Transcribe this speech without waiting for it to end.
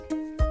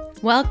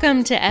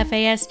Welcome to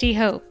FASD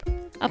Hope,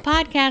 a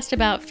podcast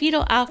about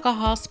fetal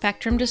alcohol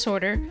spectrum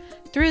disorder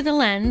through the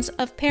lens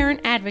of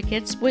parent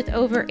advocates with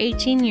over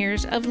 18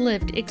 years of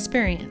lived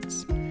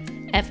experience.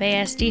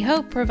 FASD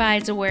Hope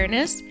provides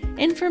awareness,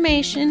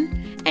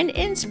 information, and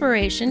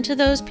inspiration to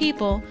those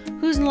people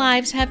whose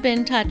lives have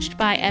been touched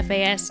by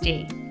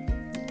FASD.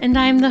 And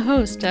I'm the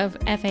host of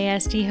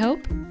FASD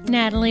Hope,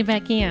 Natalie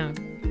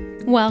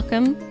Vecchione.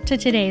 Welcome to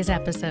today's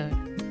episode.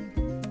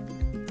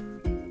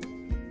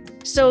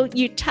 So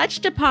you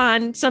touched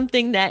upon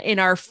something that in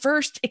our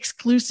first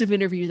exclusive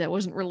interview that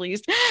wasn't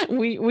released,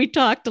 we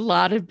talked a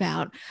lot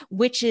about,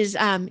 which is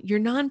your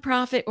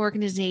nonprofit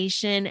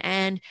organization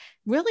and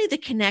really the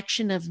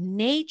connection of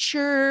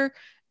nature,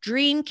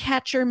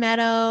 Dreamcatcher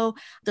Meadow,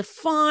 the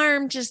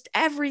farm, just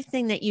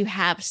everything that you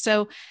have.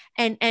 So,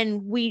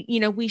 and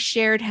we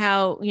shared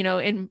how,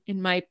 in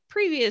my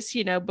previous,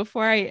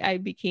 before I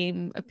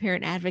became a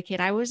parent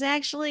advocate, I was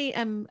actually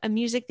a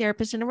music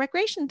therapist and a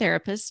recreation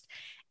therapist.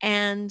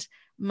 And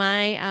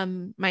my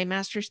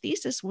master's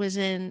thesis was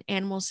in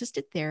animal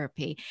assisted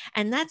therapy.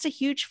 And that's a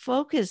huge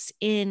focus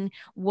in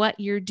what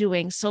you're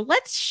doing. So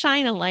let's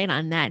shine a light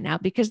on that now,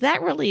 because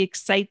that really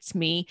excites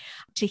me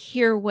to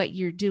hear what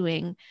you're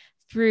doing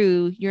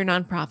through your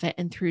nonprofit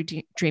and through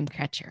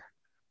Dreamcatcher.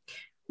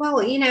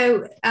 Well,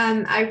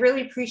 I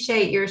really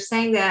appreciate your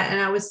saying that.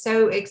 And I was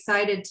so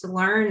excited to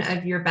learn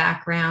of your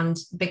background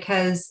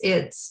because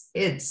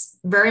it's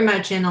very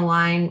much in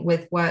line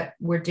with what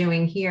we're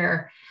doing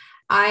here.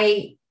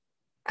 I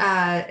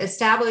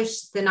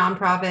established the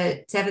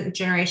nonprofit Seventh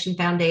Generation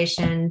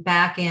Foundation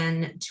back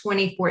in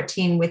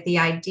 2014 with the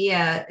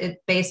idea,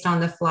 based on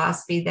the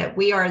philosophy that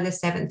we are the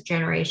seventh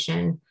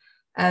generation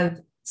of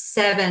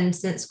seven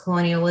since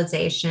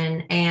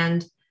colonialization,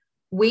 and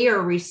we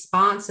are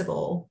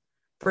responsible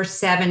for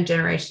seven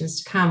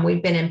generations to come.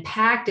 We've been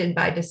impacted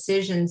by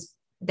decisions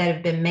that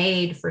have been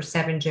made for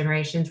seven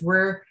generations.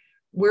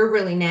 We're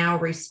really now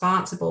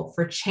responsible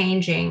for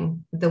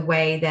changing the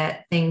way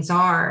that things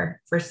are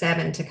for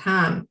seven to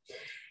come.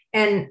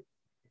 And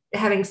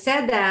having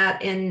said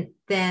that, in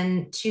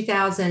then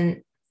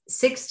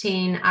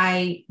 2016,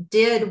 I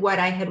did what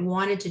I had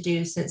wanted to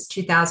do since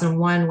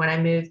 2001 when I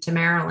moved to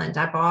Maryland.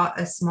 I bought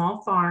a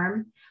small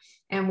farm,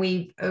 and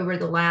we've, over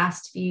the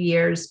last few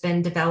years,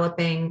 been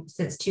developing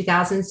since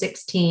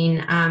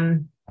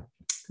 2016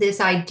 this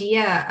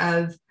idea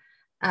of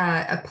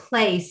a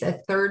place, a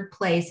third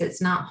place.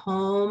 It's not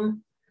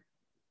home.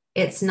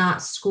 It's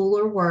not school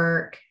or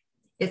work.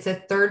 It's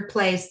a third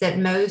place that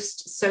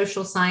most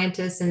social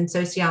scientists and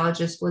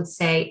sociologists would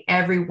say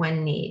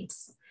everyone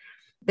needs.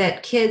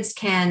 That kids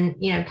can,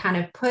 kind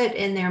of put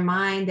in their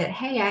mind that,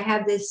 hey, I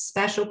have this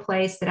special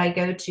place that I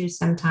go to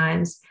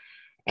sometimes.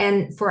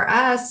 And for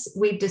us,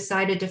 we've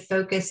decided to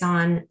focus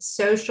on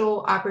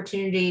social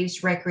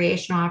opportunities,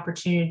 recreational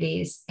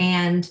opportunities,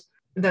 and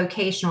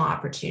vocational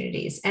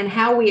opportunities. And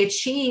how we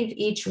achieve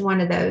each one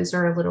of those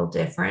are a little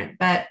different,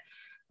 but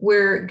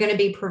we're going to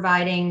be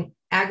providing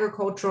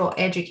agricultural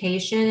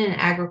education and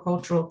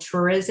agricultural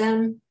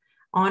tourism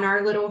on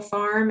our little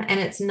farm. And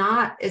it's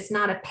not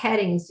a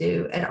petting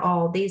zoo at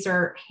all. These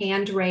are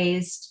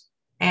hand-raised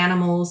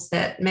animals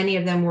that many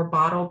of them were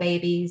bottle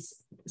babies.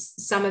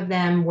 Some of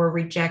them were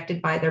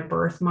rejected by their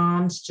birth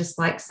moms, just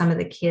like some of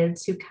the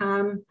kids who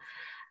come.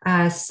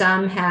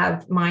 Some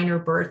have minor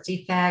birth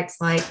defects,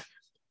 like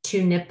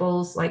two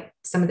nipples, like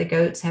some of the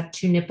goats have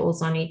two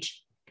nipples on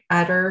each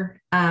udder,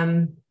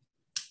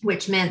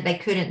 which meant they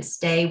couldn't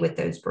stay with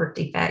those birth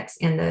defects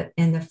in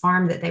the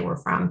farm that they were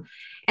from.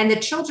 And the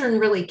children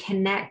really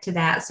connect to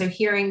that. So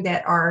hearing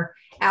that our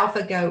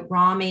alpha goat,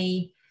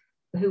 Rami,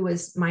 who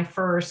was my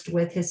first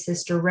with his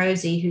sister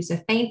Rosie, who's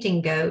a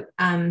fainting goat,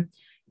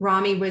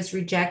 Rami was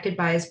rejected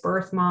by his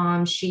birth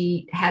mom.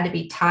 She had to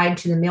be tied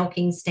to the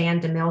milking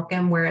stand to milk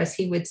him, whereas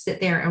he would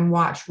sit there and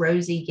watch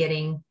Rosie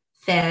getting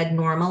fed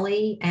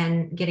normally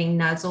and getting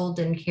nuzzled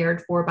and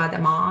cared for by the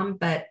mom.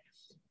 But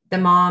the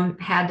mom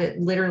had to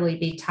literally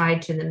be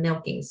tied to the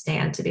milking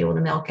stand to be able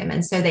to milk him.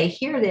 And so they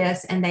hear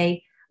this and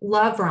they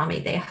love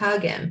Rami. They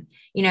hug him.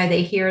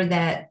 They hear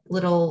that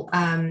little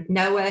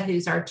Noah,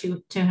 who's our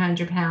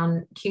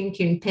 200-pound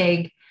coon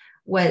pig,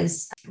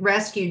 was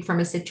rescued from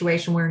a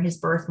situation where his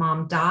birth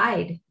mom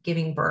died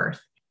giving birth.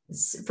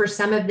 For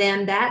some of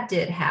them, that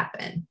did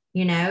happen,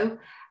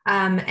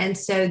 and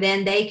so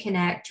then they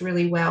connect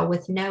really well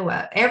with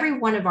Noah. Every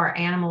one of our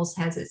animals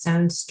has its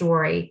own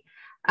story.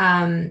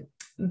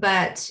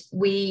 But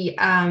we,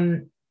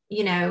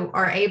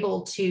 are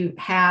able to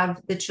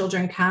have the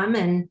children come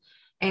and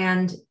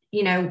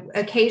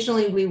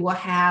occasionally we will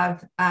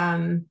have,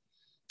 a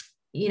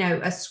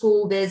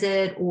school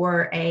visit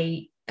or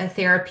a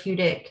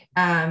therapeutic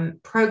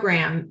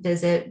program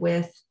visit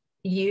with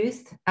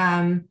youth.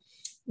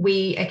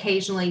 We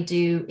occasionally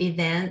do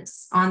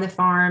events on the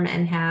farm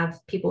and have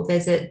people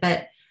visit,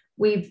 but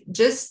we've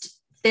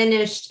just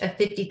finished a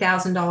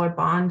 $50,000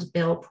 bond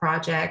bill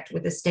project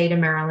with the state of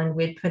Maryland.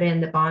 We'd put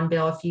in the bond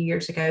bill a few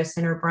years ago.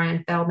 Senator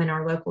Brian Feldman,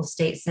 our local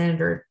state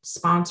senator,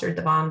 sponsored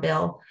the bond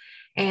bill.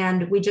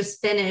 And we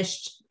just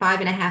finished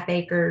 5.5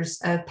 acres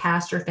of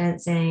pasture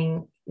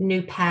fencing,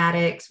 new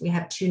paddocks. We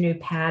have 2 new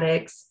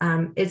paddocks.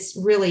 It's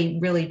really,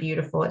 really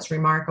beautiful. It's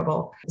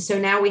remarkable. So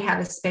now we have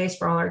a space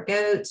for all our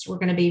goats. We're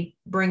going to be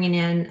bringing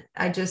in,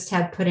 I just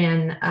have put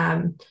in,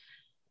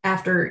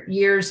 after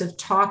years of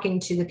talking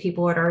to the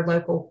people at our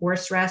local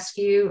horse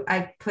rescue,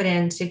 I put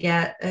in to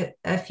get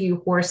a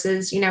few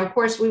horses. Of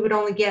course, we would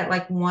only get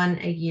like 1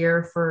 a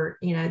year for,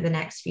 the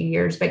next few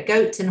years, but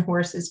goats and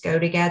horses go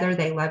together.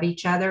 They love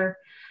each other.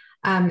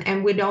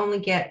 And we'd only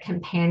get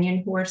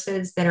companion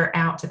horses that are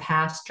out to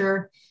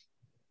pasture.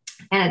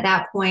 And at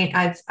that point,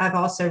 I've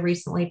also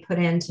recently put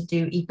in to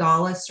do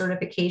EGALA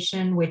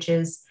certification, which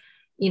is,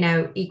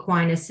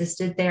 equine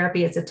assisted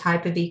therapy. It's a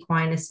type of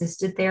equine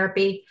assisted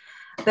therapy.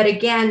 But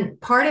again,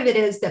 part of it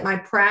is that my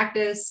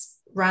practice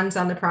runs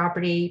on the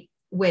property,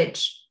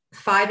 which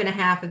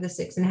 5.5 of the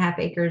 6.5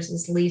 acres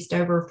is leased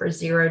over for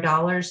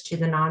 $0 to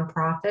the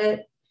nonprofit.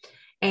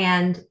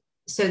 And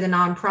so the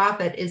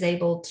nonprofit is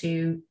able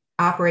to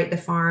operate the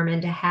farm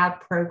and to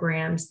have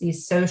programs,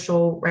 these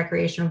social,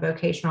 recreational,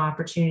 vocational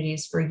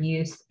opportunities for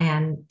youth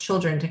and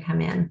children to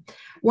come in.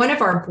 One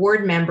of our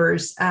board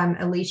members,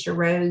 Alicia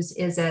Rose,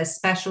 is a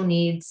special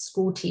needs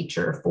school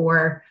teacher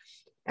for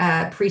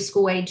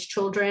preschool age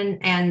children.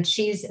 And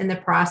she's in the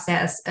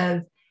process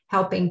of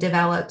helping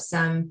develop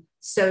some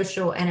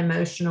social and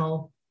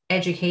emotional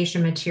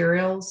education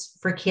materials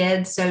for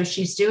kids. So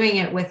she's doing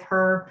it with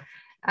her.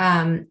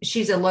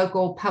 She's a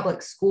local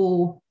public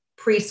school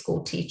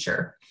preschool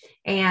teacher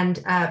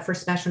and for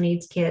special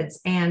needs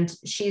kids. And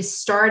she's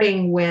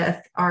starting with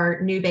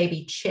our new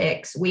baby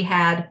chicks. We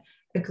had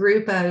a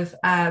group of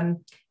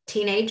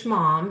teenage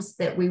moms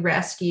that we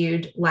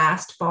rescued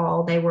last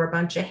fall. They were a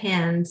bunch of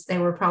hens. They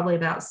were probably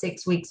about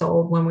 6 weeks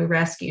old when we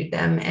rescued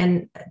them.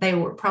 And they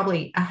were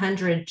probably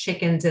 100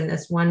 chickens in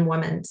this one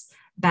woman's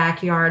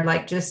backyard.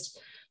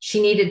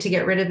 She needed to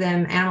get rid of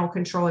them. Animal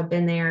control had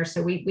been there.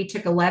 So we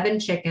took 11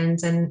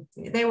 chickens, and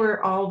they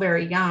were all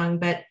very young,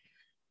 but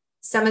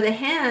some of the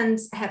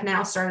hens have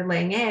now started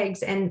laying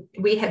eggs. And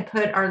we had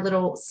put our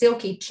little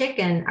silky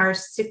chicken, our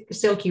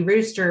silky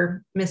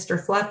rooster,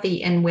 Mr.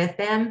 Fluffy, in with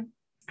them.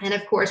 And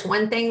of course,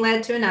 one thing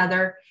led to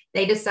another.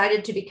 They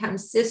decided to become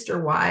sister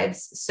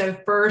wives. So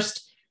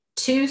first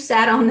 2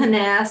 sat on the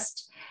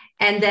nest,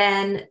 and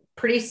then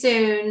pretty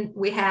soon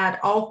we had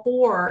all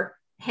 4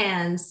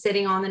 hens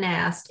sitting on the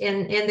nest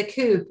in the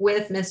coop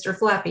with Mr.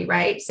 Fluffy,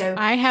 right? So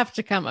I have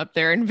to come up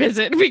there and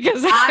visit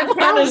because I I'm want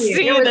telling to you,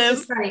 see it was this.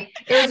 just funny.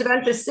 There was a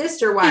bunch of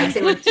sister wives.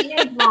 They were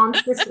teenage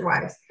moms, sister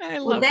wives.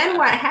 Well, then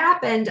what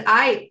happened,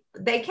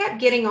 they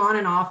kept getting on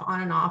and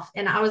off.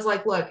 And I was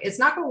like, look, it's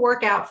not going to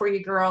work out for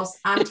you girls.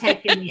 I'm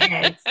taking the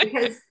eggs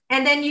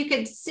and then you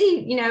could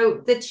see,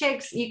 the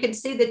chicks, you could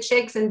see the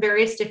chicks in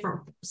various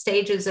different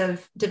stages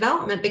of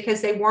development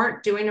because they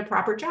weren't doing a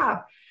proper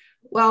job.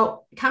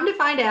 Well, come to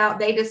find out,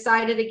 they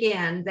decided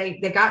again, they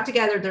got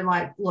together. They're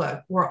like,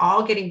 look, we're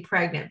all getting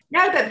pregnant.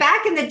 No, but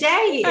back in the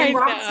day in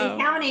Robeson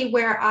County,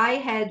 where I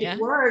had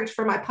worked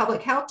for my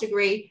public health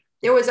degree,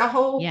 there was a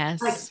whole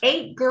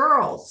 8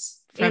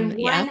 girls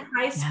in one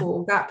high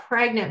school got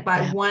pregnant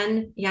by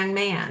one young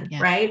man,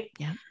 right?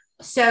 Yeah.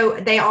 So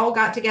they all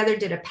got together,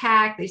 did a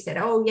pact. They said,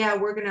 oh yeah,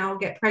 we're going to all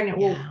get pregnant.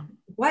 Yeah. Well,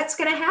 what's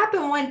going to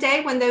happen one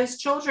day when those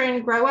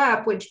children grow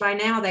up, which by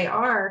now they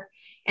are,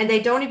 and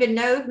they don't even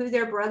know who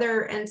their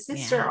brother and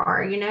sister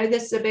are?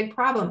 This is a big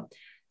problem.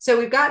 So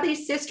we've got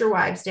these sister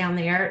wives down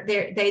there.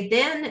 They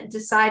then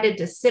decided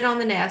to sit on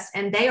the nest,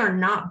 and they are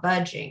not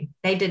budging.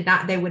 They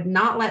would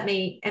not let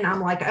me. And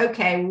I'm like,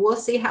 okay, we'll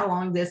see how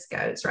long this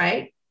goes,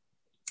 right?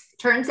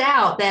 Turns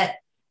out that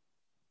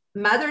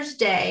Mother's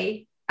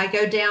Day, I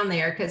go down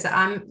there because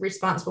I'm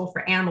responsible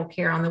for animal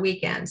care on the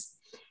weekends.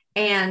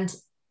 And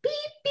beep,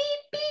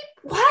 beep,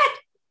 beep. What?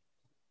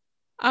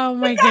 Oh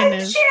my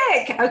goodness.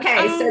 Chick.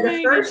 Okay. So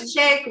the first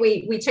chick,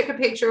 we took a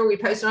picture, we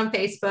posted on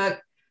Facebook.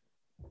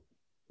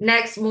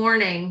 Next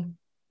morning,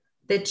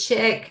 the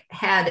chick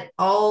had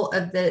all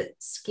of the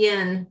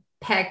skin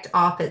pecked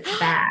off its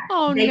back.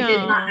 They did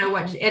not know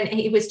and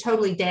he was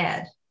totally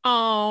dead.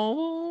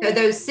 Oh. So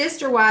those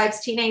sister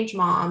wives, teenage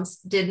moms,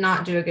 did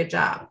not do a good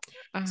job.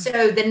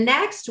 So the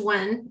next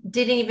one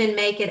didn't even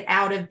make it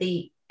out of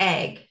the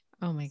egg.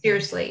 Oh my God.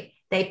 Seriously.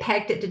 They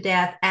pecked it to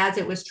death as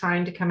it was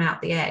trying to come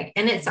out the egg.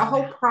 And it's a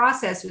whole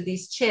process with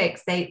these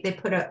chicks. They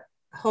put a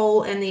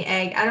hole in the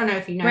egg. I don't know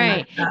if you know.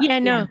 Right. Yeah,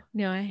 no.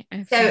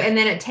 So, and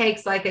then it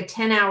takes like a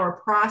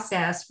 10-hour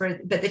process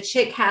but the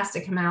chick has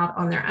to come out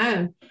on their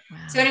own. Wow.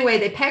 So anyway,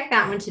 they pecked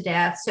that one to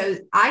death. So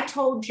I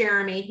told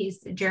Jeremy,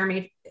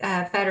 Jeremy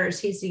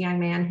Fetters, he's the young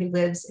man who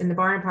lives in the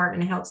barn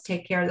apartment and helps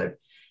take care of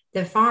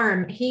the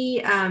farm.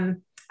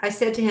 I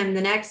said to him,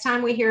 the next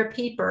time we hear a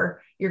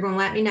peeper, you're going to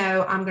let me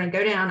know. I'm going to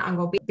go down. I'm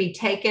going to be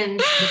taking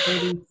the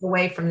baby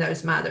away from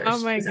those mothers.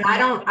 Oh my God.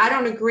 I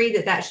don't agree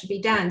that should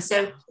be done.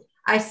 So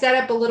I set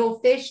up a little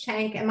fish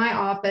tank in my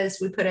office.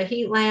 We put a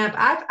heat lamp.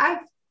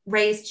 I've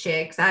raised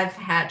chicks. I've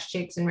hatched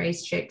chicks and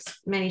raised chicks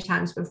many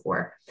times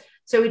before.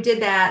 So we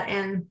did that.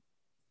 And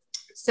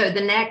so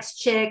the next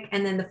chick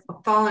and then the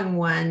following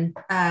one,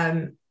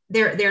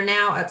 they're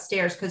now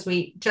upstairs because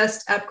we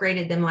just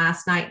upgraded them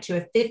last night to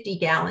a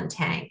 50-gallon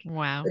tank.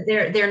 Wow. But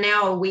they're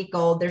now a week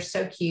old. They're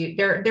so cute.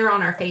 They're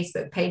on our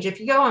Facebook page. If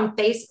you go on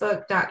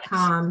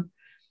facebook.com,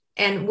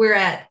 and we're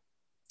at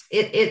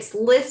it's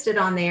listed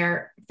on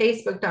there,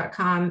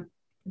 facebook.com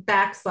 /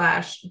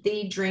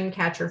 the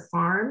Dreamcatcher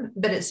Farm,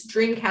 but it's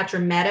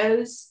Dreamcatcher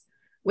Meadows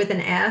with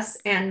an S.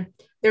 And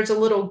there's a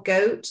little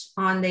goat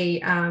on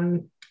the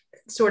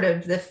sort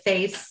of the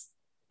face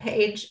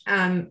page.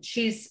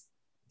 She's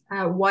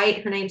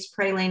white. Her name's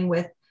Praline,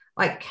 with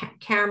like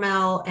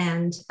caramel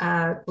and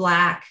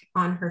black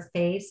on her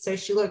face. So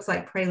she looks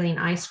like praline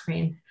ice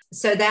cream.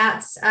 So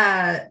that's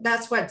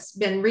what's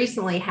been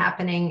recently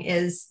happening,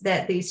 is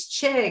that these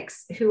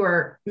chicks who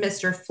are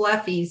Mr.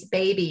 Fluffy's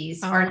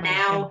babies are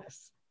now,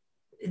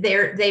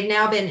 they've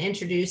now been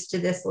introduced to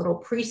this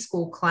little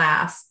preschool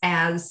class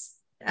as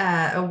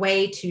a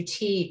way to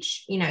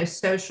teach,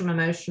 social and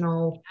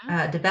emotional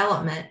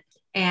development.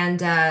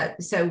 And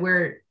so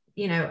we're,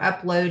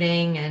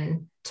 uploading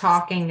and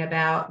talking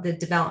about the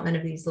development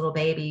of these little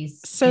babies.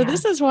 So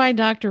this is why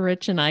Dr.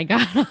 Rich and I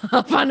got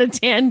off on a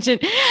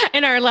tangent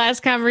in our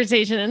last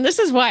conversation. And this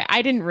is why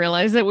I didn't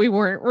realize that we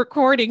weren't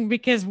recording,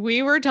 because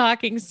we were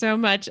talking so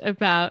much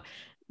about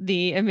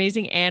the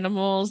amazing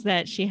animals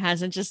that she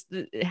has, and just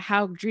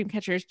how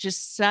Dreamcatcher is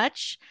just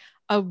such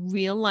a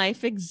real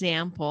life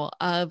example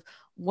of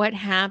what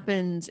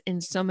happens in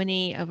so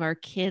many of our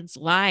kids'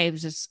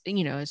 lives, as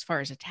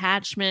far as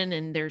attachment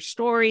and their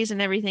stories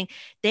and everything.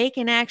 They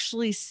can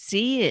actually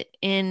see it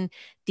in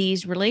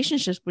these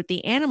relationships with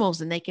the animals,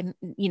 and they can,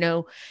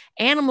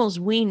 animals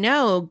we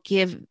know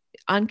give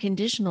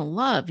unconditional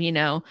love,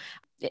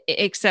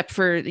 except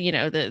for,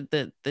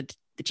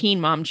 the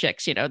teen mom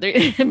chicks, but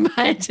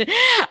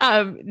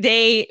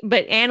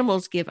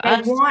animals give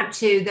us. They want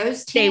to.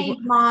 Those teen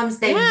moms,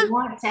 they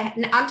want to.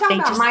 I'm talking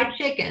about my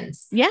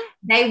chickens. Yeah.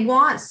 They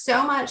want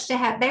so much to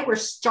have. They were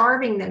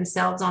starving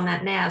themselves on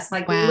that nest.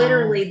 Like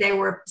literally they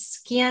were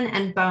skin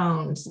and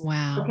bones.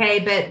 Wow. Okay.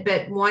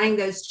 But wanting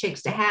those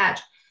chicks to hatch.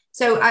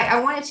 So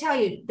I want to tell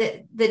you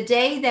that the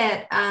day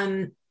that,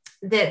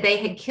 that they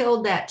had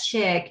killed that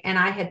chick, and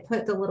I had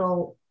put the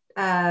little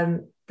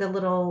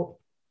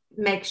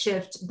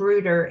makeshift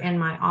brooder in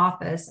my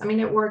office. I mean,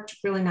 it worked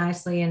really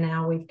nicely, and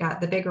now we've got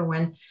the bigger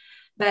one.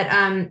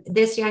 But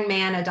this young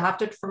man,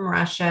 adopted from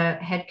Russia,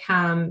 had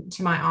come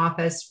to my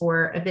office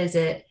for a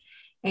visit,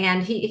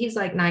 and he's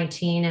like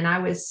 19. And I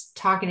was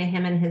talking to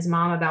him and his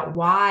mom about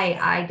why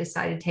I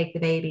decided to take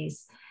the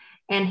babies.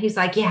 And he's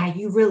like, yeah,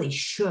 you really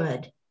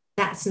should.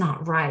 That's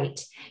not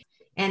right.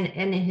 And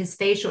in his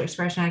facial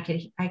expression,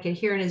 I could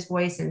hear in his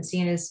voice and see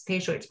in his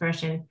facial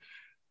expression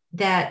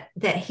that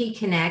he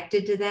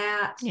connected to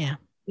that,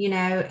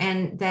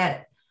 and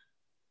that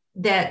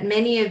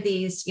many of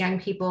these young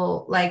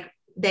people, like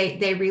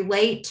they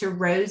relate to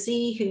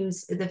Rosie,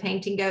 who's the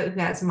fainting goat, who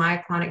has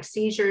myoclonic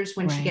seizures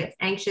when she gets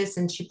anxious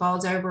and she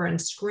falls over and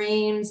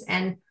screams,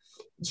 and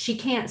she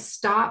can't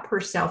stop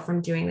herself from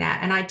doing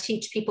that. And I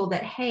teach people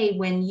that, hey,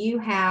 when you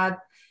have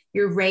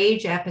your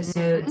rage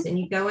episodes and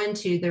you go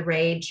into the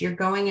rage, you're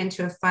going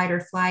into a fight or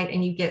flight,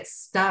 and you get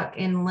stuck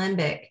in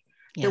limbic.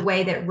 The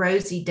way that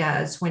Rosie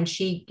does when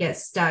she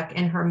gets stuck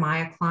in her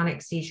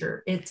myoclonic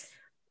seizure. It's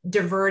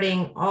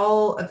diverting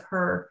all of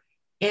her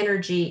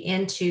energy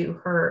into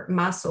her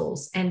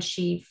muscles, and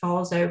she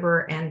falls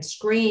over and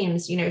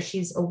screams.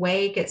 She's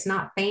awake. It's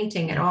not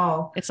fainting at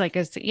all. It's like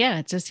it's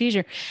a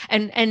seizure.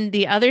 And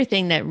the other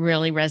thing that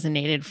really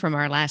resonated from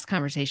our last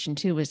conversation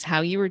too was how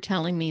you were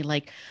telling me,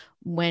 like,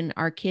 when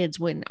our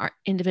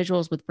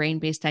individuals with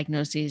brain-based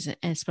diagnoses,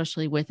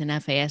 especially with an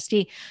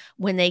FASD,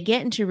 when they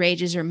get into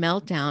rages or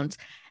meltdowns,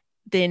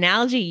 the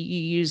analogy you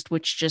used,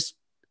 which just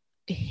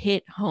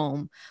hit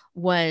home,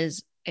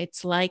 was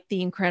it's like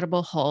the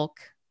Incredible Hulk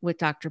with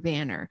Dr.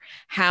 Banner.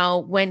 How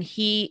when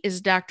he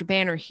is Dr.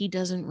 Banner, he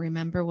doesn't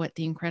remember what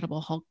the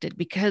Incredible Hulk did,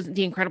 because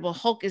the Incredible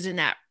Hulk is in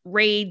that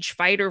rage,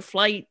 fight or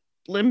flight,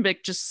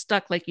 limbic, just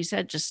stuck, like you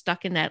said, just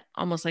stuck in that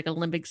almost like a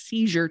limbic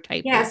seizure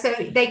type. So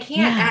they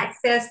can't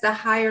access the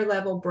higher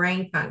level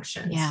brain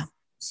functions.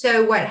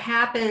 So what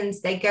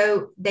happens, they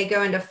go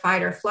into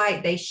fight or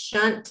flight, they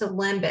shunt to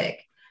limbic.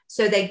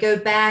 So they go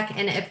back,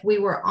 and if we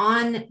were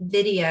on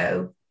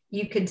video,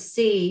 you could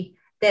see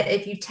that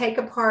if you take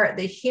apart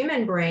the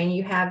human brain,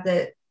 you have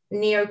the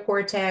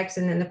neocortex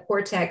and then the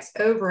cortex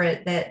over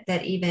it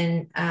that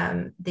even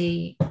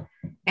the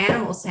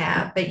animals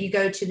have. But you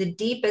go to the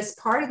deepest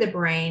part of the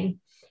brain,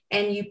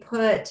 and you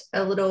put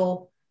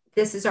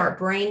this is our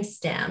brain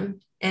stem,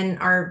 and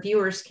our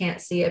viewers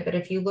can't see it, but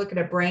if you look at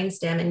a brain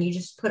stem and you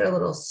just put a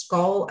little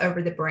skull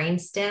over the brain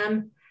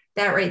stem,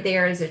 that right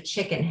there is a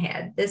chicken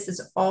head. This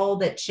is all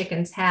that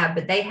chickens have,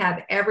 but they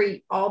have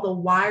all the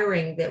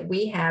wiring that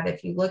we have.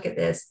 If you look at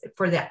this,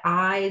 for the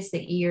eyes,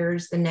 the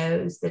ears, the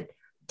nose, the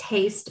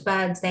taste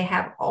buds, they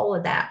have all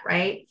of that,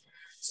 right?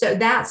 So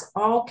that's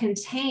all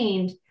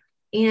contained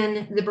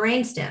in the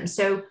brainstem.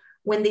 So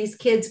when these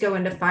kids go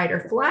into fight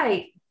or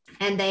flight,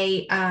 and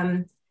they,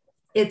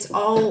 it's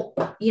all,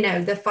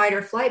 the fight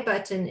or flight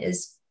button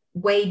is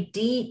way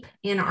deep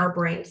in our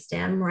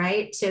brainstem,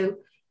 right? So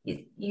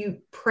you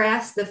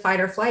press the fight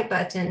or flight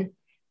button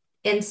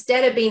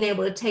instead of being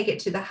able to take it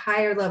to the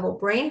higher level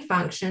brain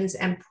functions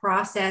and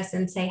process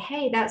and say,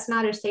 hey, that's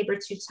not a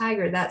saber-tooth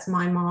tiger. That's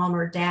my mom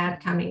or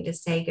dad coming to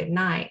say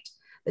goodnight.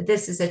 But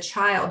this is a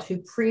child who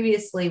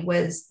previously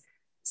was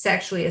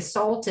sexually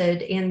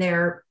assaulted in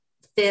their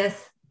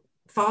 5th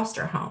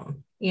foster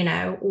home,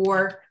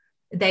 or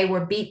they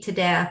were beat to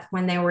death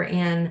when they were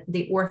in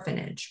the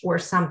orphanage or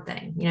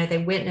something. They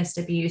witnessed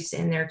abuse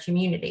in their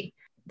community.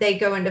 They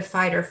go into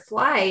fight or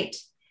flight,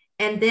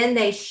 and then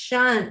they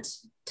shunt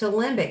to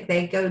limbic.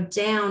 They go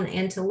down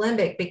into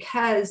limbic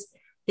because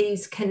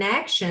these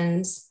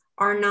connections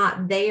are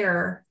not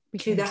there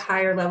to the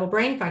higher level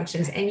brain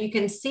functions. And you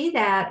can see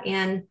that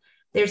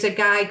there's a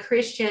guy,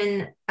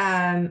 Christian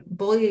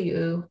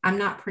Boileau. I'm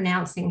not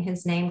pronouncing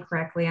his name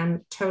correctly.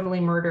 I'm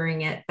totally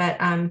murdering it, but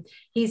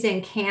he's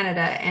in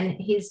Canada, and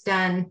he's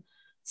done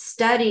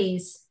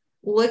studies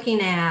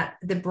looking at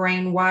the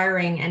brain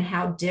wiring and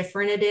how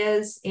different it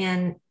is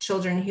in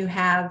children who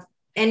have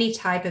any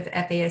type of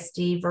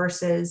FASD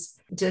versus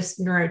just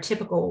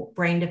neurotypical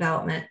brain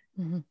development.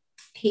 Mm-hmm.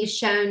 He's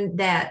shown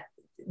that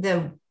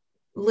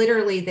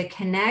literally the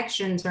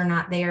connections are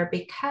not there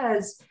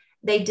because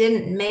they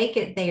didn't make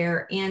it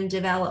there in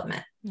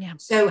development. Yeah.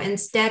 So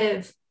instead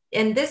of,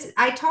 and this,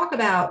 I talk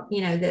about,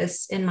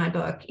 this in my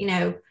book,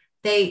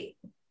 they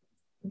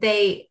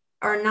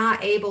are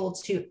not able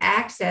to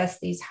access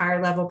these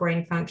higher level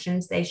brain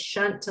functions. They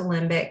shunt to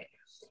limbic,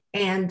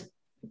 and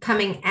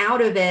coming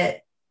out of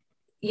it,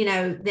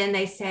 then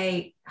they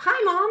say,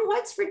 hi, Mom,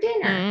 what's for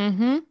dinner?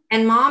 Mm-hmm.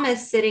 And Mom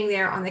is sitting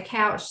there on the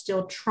couch,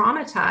 still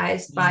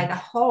traumatized by the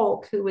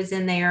Hulk who was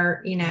in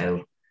there,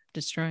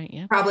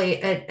 destroying,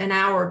 probably an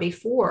hour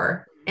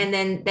before. And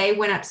then they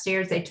went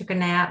upstairs, they took a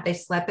nap, they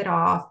slept it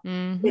off.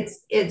 Mm-hmm.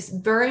 It's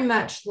very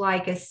much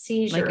like a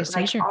seizure.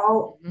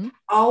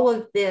 All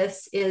of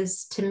this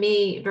is, to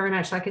me, very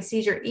much like a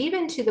seizure,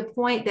 even to the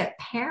point that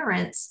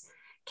parents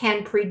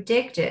can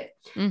predict it.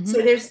 Mm-hmm.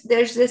 So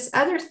there's this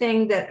other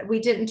thing that we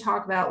didn't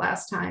talk about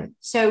last time.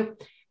 So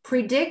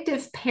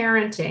predictive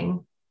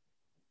parenting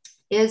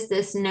is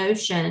this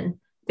notion.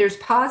 There's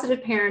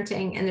positive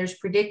parenting and there's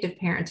predictive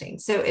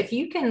parenting. So if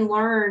you can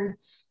learn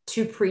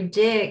to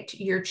predict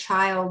your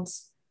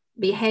child's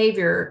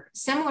behavior,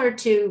 similar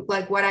to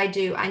like what I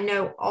do, I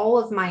know all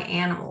of my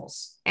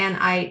animals,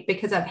 and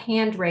because I've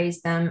hand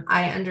raised them,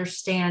 I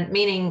understand,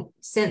 meaning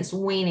since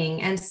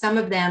weaning, and some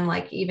of them,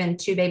 like even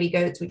 2 baby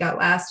goats we got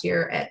last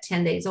year at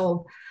 10 days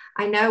old,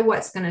 I know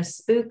what's going to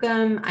spook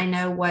them. I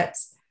know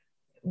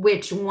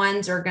which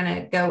ones are going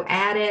to go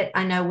at it.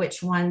 I know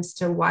which ones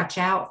to watch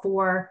out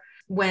for.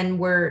 When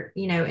we're,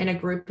 in a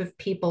group of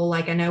people,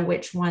 like I know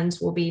which ones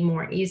will be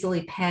more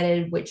easily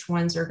petted, which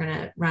ones are going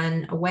to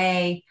run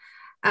away.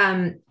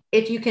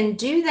 If you can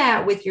do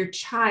that with your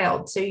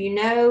child,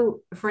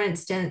 so for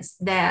instance,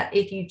 that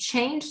if you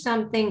change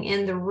something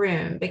in the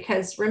room,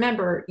 because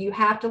remember, you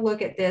have to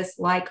look at this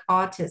like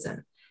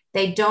autism.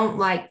 They don't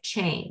like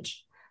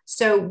change.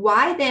 So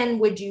why then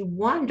would you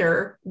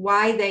wonder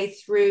why they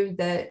threw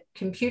the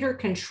computer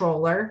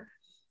controller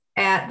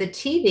at the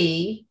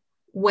TV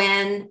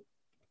when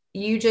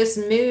you just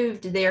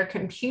moved their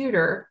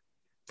computer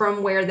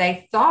from where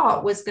they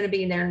thought was going to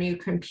be their new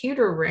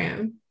computer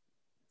room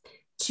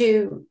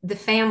to the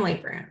family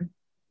room?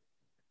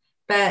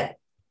 But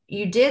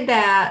you did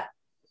that,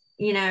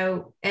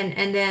 and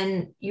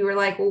then you were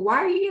like, well, why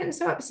are you getting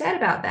so upset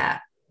about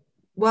that?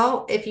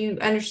 Well, if you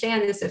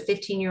understand this, a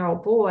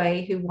 15-year-old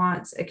boy who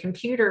wants a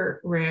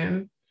computer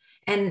room,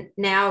 and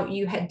now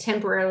you had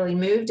temporarily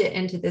moved it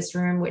into this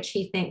room, which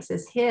he thinks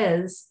is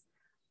his,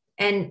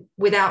 and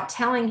without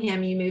telling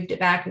him, you moved it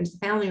back into the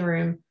family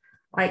room.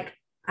 Like,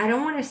 I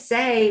don't want to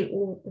say,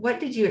 well, what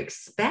did you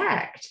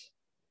expect?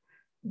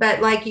 But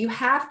like, you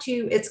have to,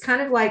 it's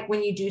kind of like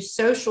when you do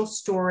social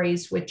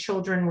stories with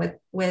children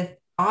with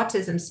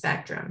autism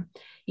spectrum,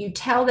 you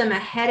tell them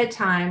ahead of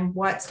time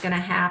what's going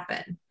to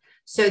happen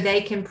so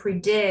they can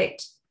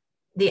predict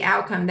the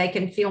outcome. They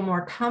can feel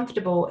more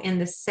comfortable in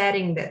the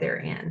setting that they're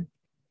in.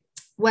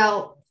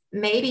 Well,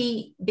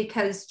 maybe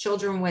because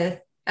children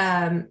with,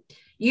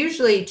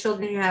 usually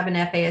children who have an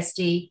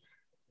FASD,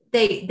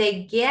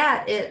 they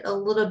get it a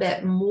little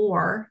bit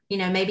more,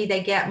 maybe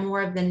they get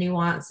more of the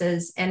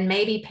nuances, and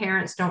maybe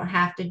parents don't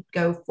have to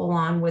go full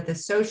on with a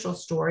social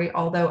story.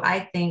 Although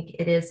I think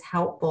it is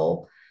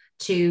helpful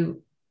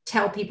to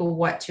tell people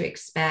what to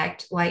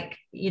expect. Like,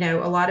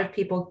 a lot of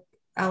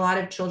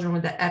children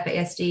with the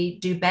FASD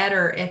do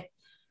better if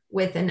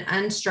with an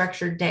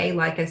unstructured day,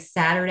 like a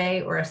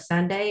Saturday or a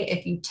Sunday,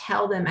 if you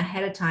tell them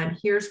ahead of time,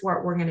 here's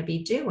what we're going to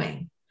be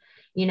doing.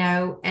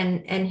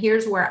 And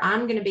here's where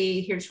I'm going to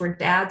be, here's where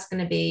Dad's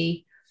going to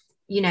be,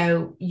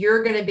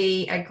 you're going to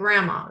be at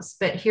Grandma's,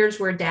 but here's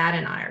where Dad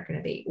and I are going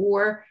to be,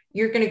 or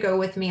you're going to go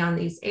with me on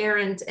these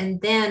errands, and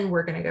then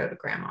we're going to go to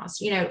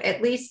Grandma's,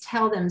 at least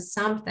tell them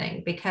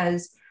something,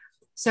 because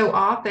so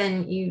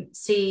often you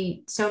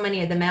see so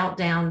many of the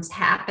meltdowns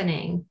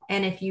happening.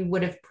 And if you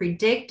would have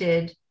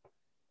predicted,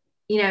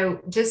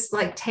 just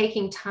like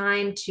taking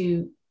time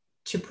to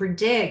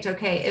predict,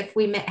 okay, if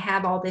we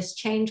have all this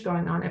change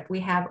going on, if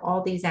we have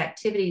all these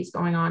activities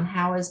going on,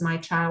 how is my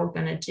child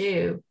going to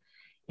do?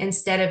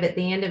 Instead of at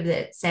the end of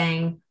it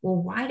saying, well,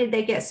 why did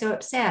they get so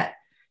upset?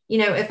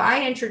 If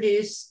I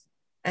introduce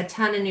a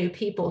ton of new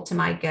people to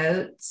my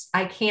goats,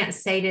 I can't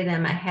say to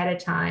them ahead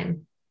of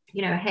time,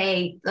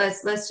 hey,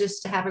 let's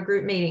just have a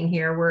group meeting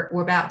here.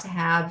 We're about to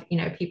have,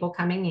 people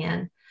coming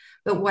in.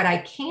 But what I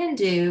can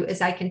do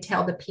is I can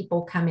tell the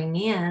people coming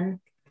in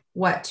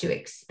what to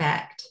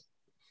expect.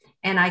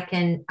 And I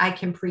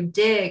can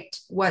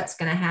predict what's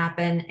going to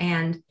happen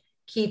and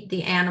keep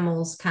the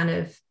animals kind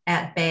of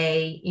at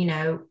bay,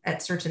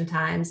 at certain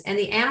times. And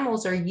the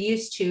animals are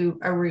used to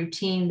a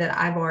routine that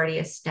I've already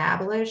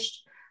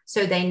established.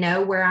 So they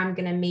know where I'm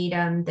going to meet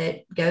them.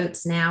 That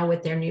goats now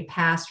with their new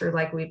pasture,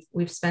 like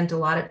we've spent a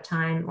lot of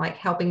time like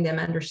helping them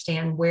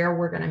understand where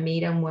we're going to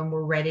meet them when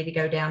we're ready to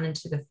go down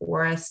into the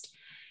forest.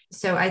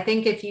 So I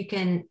think if you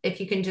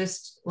can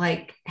just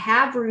like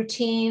have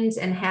routines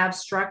and have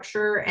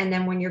structure, and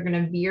then when you're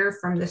going to veer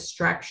from the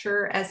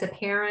structure as a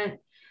parent,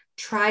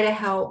 try to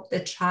help the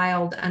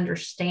child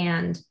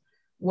understand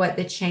what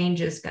the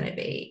change is going to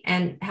be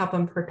and help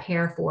them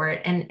prepare for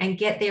it and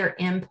get their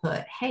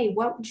input. Hey,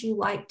 what would you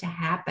like to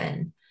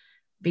happen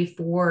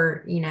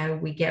before,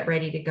 we get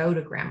ready to go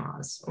to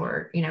grandma's,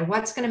 or,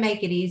 what's going to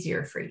make it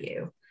easier for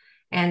you?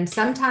 And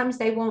sometimes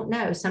they won't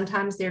know.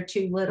 Sometimes they're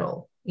too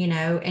little,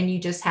 and you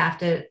just have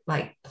to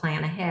like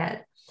plan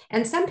ahead.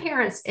 And some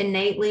parents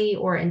innately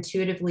or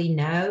intuitively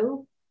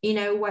know,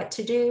 what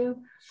to do.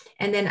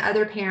 And then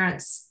other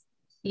parents,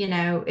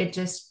 it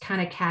just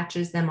kind of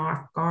catches them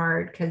off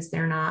guard because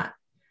they're not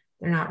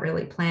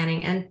really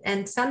planning.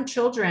 And some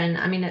children,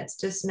 I mean, it's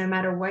just no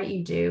matter what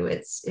you do,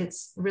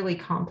 it's really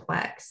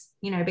complex,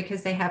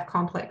 because they have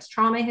complex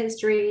trauma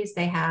histories,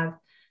 they have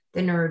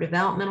the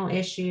neurodevelopmental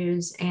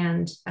issues,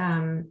 and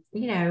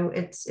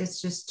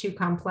it's just too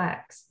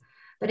complex.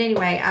 But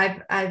anyway,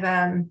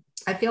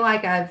 I feel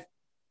like I've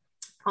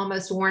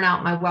almost worn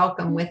out my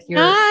welcome with your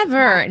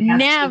never.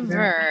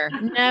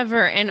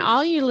 And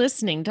all you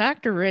listening,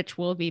 Dr. Rich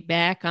will be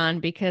back on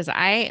because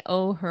I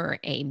owe her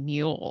a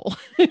mule.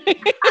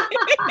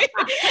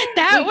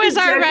 That was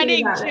our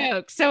running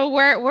joke. So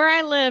where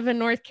I live in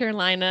North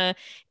Carolina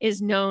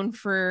is known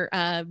for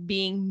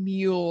being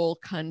mule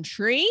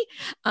country.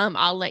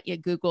 I'll let you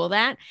Google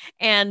that.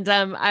 And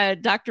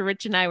Dr.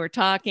 Rich and I were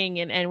talking,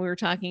 and we were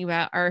talking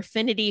about our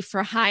affinity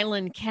for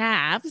Highland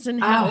calves and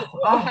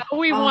how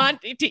we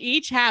want to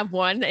each have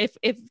one.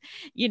 If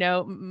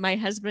my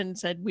husband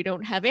said we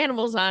don't have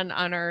animals on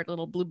our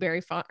little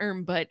blueberry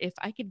farm, but if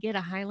I could get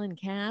a Highland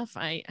calf,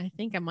 I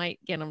think I might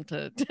get them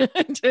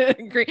to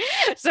agree.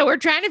 So we're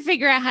trying to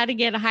figure out how to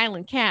get a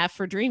Highland calf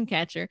for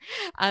Dreamcatcher.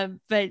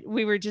 But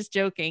we were just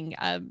joking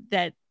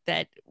that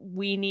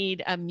we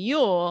need a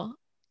mule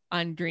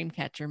on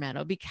Dreamcatcher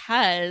Meadow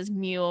because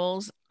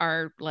mules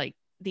are like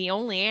the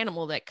only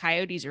animal that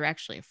coyotes are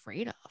actually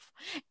afraid of.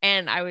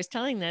 And I was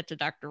telling that to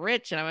Dr.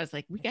 Rich, and I was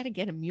like, we got to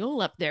get a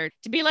mule up there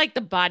to be like the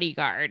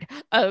bodyguard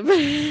of,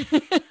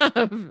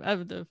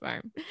 of the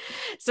farm.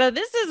 So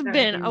this has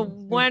been a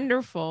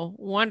wonderful,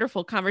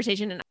 wonderful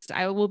conversation. And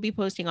I will be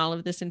posting all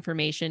of this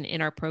information in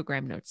our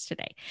program notes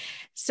today.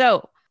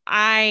 So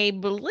I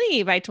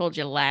believe I told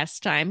you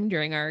last time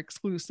during our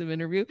exclusive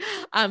interview,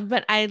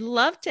 but I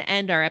love to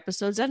end our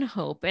episodes on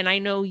hope. And I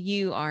know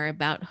you are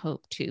about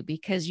hope too,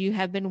 because you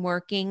have been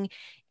working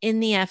in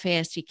the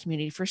FASD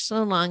community for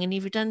so long and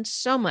you've done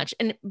so much.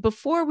 And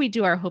before we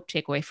do our hope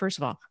takeaway, first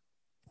of all,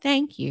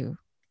 thank you.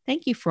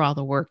 Thank you for all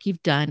the work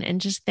you've done. And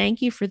just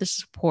thank you for the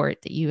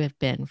support that you have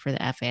been for the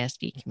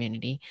FASD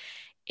community.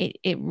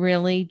 It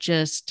really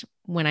just,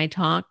 when I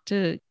talk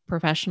to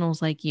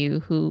professionals like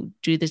you who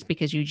do this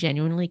because you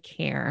genuinely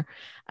care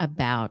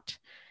about,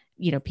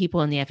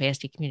 people in the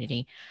FASD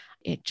community,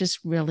 it just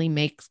really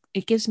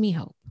it gives me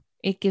hope.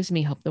 It gives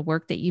me hope. The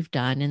work that you've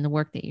done and the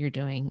work that you're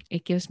doing,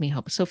 it gives me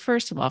hope. So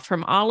first of all,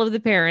 from all of the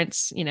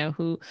parents,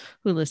 who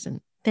listen,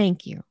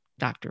 thank you,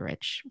 Dr.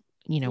 Rich.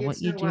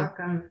 What you do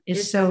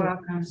is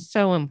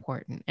so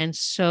important and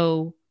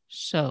so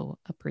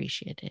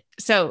appreciated.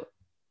 So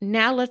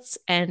now let's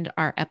end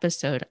our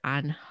episode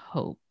on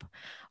hope.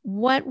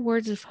 What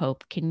words of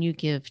hope can you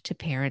give to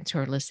parents who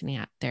are listening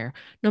out there,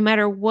 no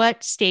matter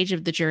what stage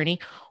of the journey,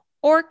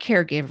 or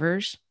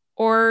caregivers,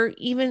 or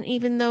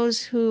even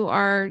those who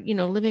are,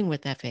 living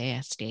with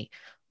FASD?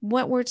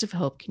 What words of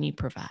hope can you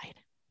provide?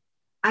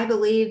 I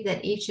believe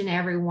that each and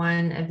every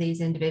one of these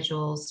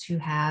individuals who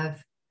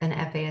have an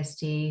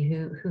FASD,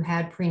 who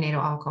had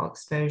prenatal alcohol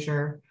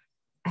exposure,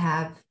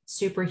 have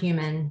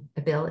superhuman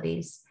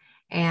abilities,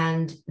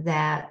 and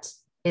that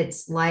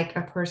it's like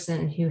a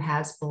person who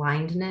has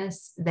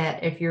blindness,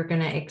 that if you're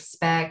going to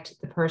expect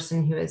the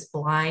person who is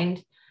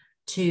blind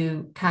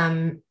to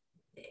come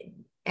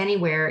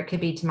anywhere, it could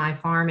be to my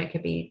farm, it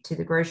could be to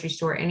the grocery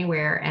store,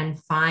 anywhere,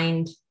 and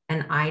find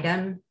an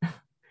item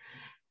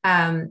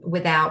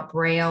without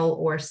Braille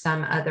or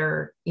some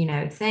other,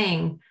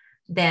 thing,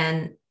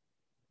 then,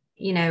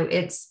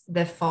 it's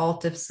the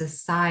fault of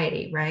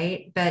society,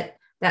 right? But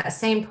that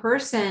same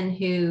person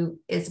who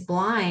is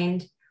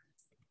blind,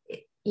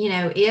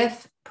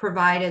 if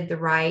provided the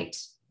right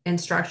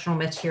instructional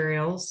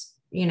materials,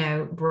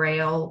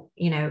 Braille,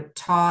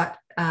 taught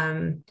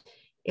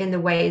in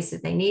the ways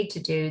that they need to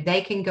do,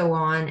 they can go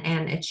on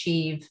and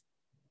achieve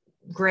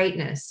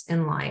greatness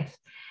in life.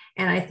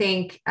 And I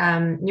think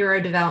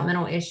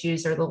neurodevelopmental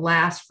issues are the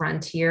last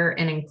frontier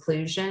in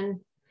inclusion.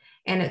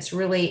 And it's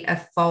really a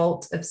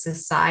fault of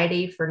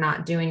society for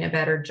not doing a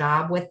better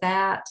job with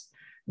that.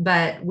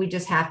 But we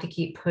just have to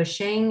keep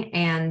pushing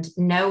and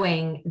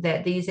knowing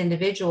that these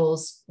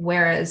individuals,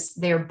 whereas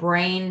their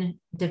brain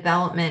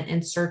development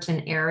in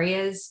certain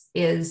areas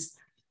is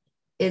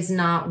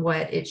not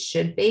what it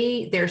should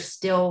be, there's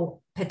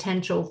still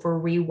potential for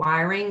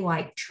rewiring,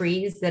 like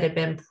trees that have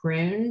been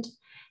pruned,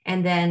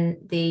 and then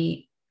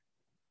the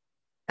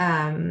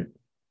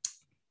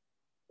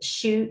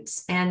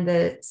shoots and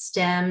the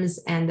stems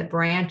and the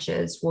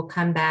branches will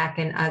come back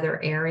in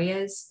other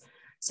areas.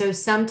 So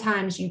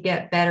sometimes you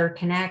get better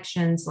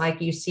connections,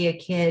 like you see a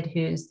kid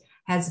who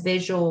has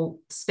visual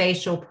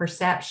spatial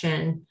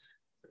perception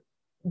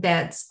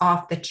that's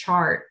off the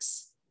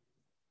charts,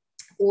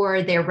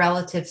 or their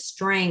relative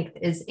strength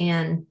is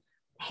in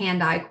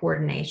hand-eye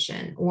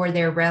coordination, or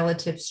their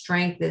relative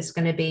strength is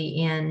going to be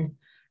in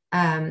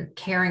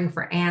caring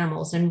for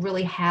animals and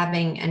really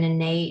having an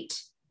innate,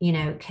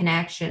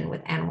 connection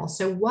with animals.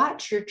 So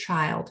watch your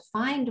child,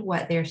 find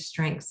what their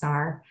strengths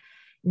are,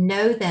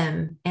 know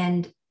them,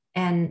 and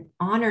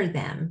honor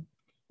them,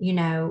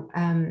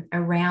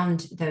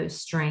 around those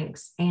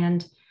strengths,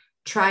 and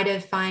try to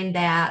find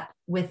that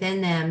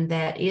within them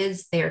that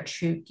is their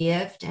true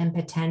gift and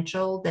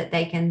potential that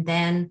they can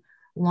then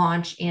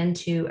launch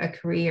into a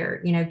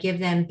career, give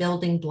them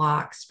building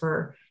blocks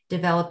for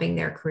developing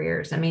their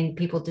careers. I mean,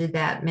 people did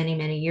that many,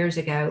 many years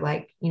ago,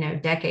 like,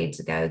 decades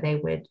ago. They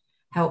would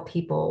help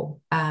people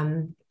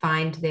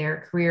find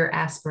their career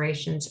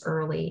aspirations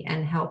early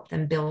and help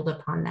them build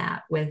upon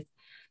that with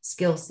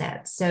skill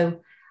sets.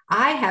 So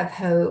I have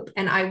hope,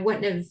 and I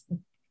wouldn't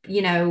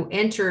have,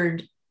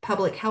 entered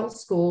public health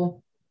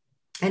school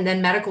and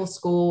then medical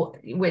school,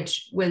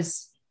 which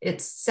was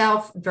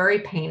itself very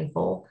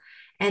painful.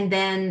 And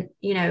then,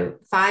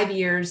 5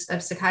 years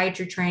of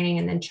psychiatry training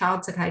and then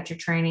child psychiatry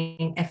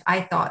training, if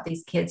I thought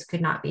these kids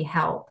could not be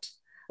helped.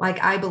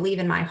 Like, I believe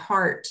in my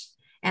heart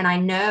and I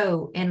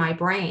know in my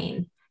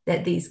brain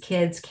that these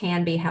kids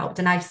can be helped.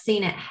 And I've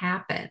seen it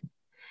happen.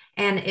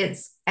 And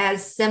it's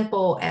as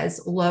simple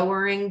as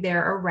lowering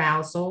their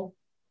arousal,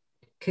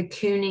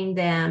 cocooning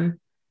them,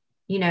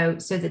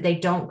 so that they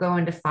don't go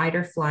into fight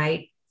or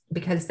flight,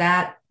 because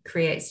that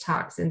creates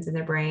toxins in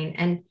the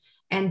brain,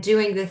 and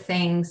doing the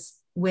things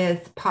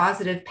with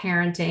positive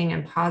parenting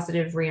and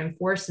positive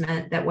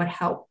reinforcement that would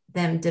help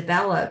them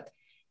develop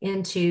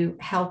into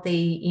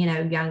healthy,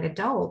 young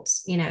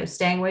adults,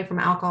 staying away from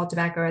alcohol,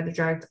 tobacco, other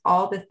drugs,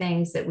 all the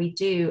things that we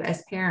do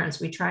as parents,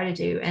 we try to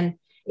do. And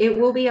it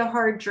will be a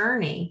hard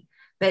journey,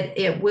 but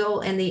it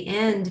will in the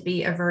end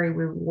be a very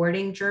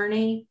rewarding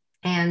journey.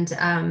 And,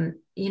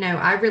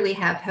 I really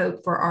have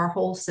hope for our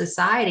whole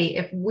society.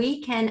 If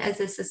we can, as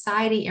a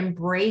society,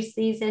 embrace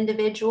these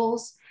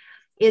individuals,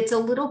 it's a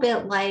little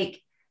bit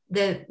like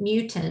the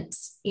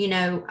mutants,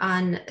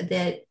 on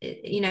the,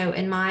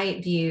 in my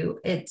view,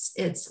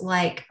 it's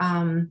like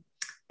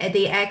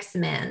the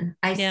X-Men,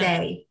 I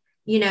say,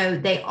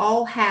 they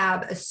all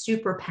have a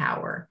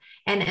superpower.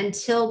 And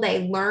until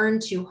they learn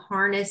to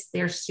harness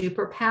their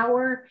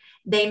superpower,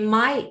 they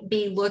might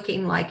be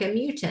looking like a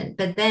mutant.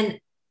 But then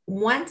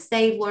once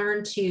they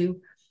learn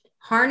to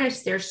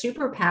harness their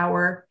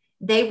superpower,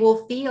 they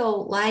will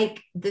feel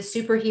like the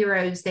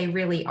superheroes they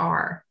really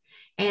are.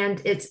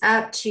 And it's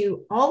up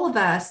to all of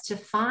us to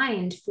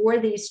find for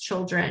these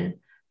children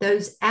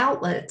those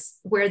outlets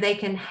where they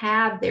can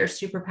have their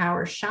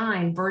superpower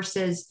shine,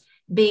 versus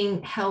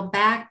being held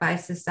back by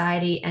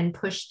society and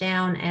pushed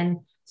down and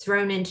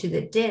thrown into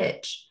the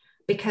ditch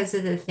because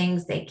of the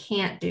things they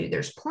can't do.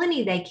 There's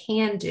plenty they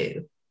can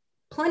do,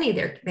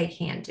 they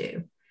can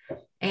do.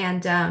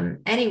 And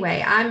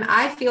anyway,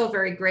 I feel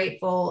very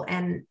grateful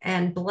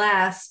and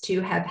blessed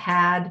to have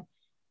had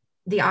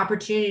the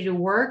opportunity to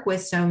work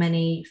with so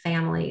many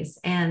families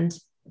and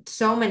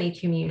so many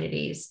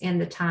communities in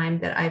the time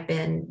that I've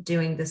been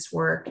doing this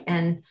work.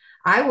 And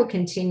I will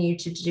continue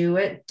to do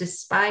it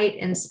despite,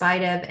 in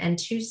spite of, and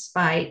to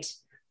spite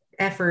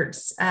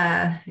efforts,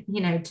 to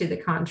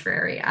the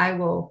contrary. I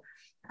will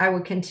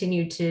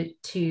continue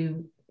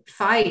to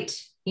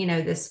fight,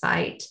 this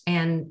fight,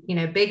 and,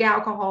 big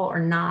alcohol or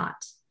not,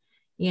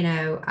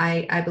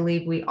 I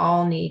believe we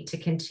all need to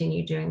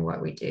continue doing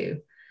what we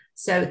do.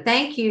 So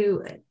thank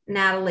you,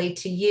 Natalie,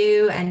 to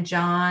you and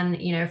John,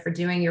 for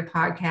doing your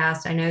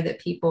podcast. I know that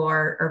people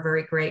are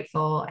very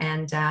grateful,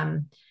 and,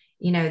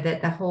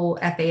 that the whole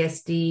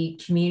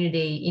FASD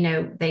community,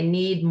 they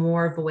need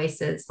more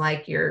voices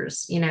like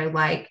yours,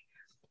 like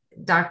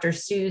Dr.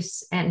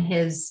 Seuss and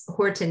his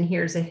Horton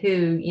Hears a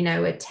Who.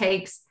 It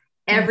takes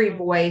every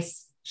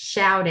voice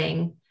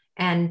shouting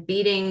and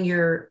beating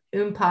your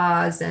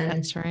oompas and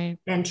that's right.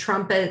 and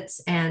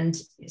trumpets and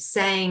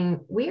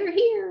saying, we're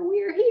here,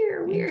 we're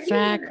here, we're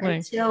Exactly. here,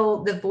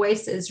 until the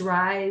voices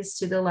rise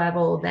to the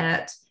level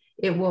that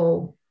it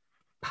will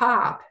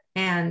pop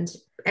and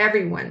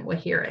everyone will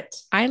hear it.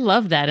 I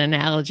love that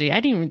analogy. I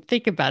didn't even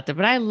think about that,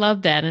 but I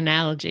love that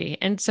analogy.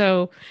 And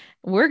so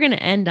we're going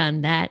to end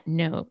on that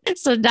note.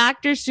 So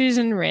Dr.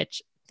 Susan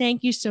Rich,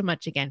 thank you so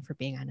much again for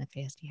being on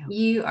FASD Hope.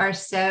 You are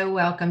so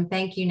welcome.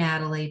 Thank you,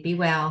 Natalie. Be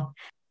well.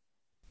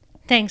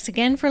 Thanks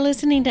again for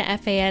listening to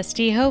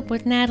FASD Hope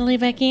with Natalie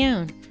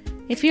Vecchione.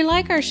 If you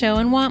like our show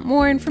and want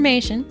more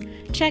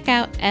information, check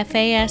out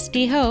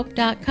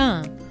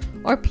fasdhope.com,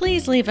 or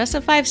please leave us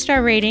a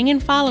 5-star rating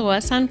and follow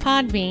us on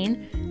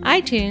Podbean,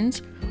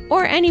 iTunes,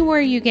 or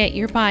anywhere you get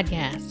your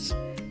podcasts.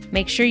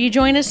 Make sure you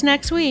join us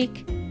next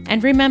week,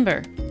 and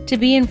remember to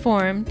be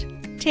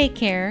informed, take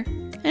care,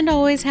 and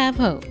always have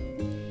hope.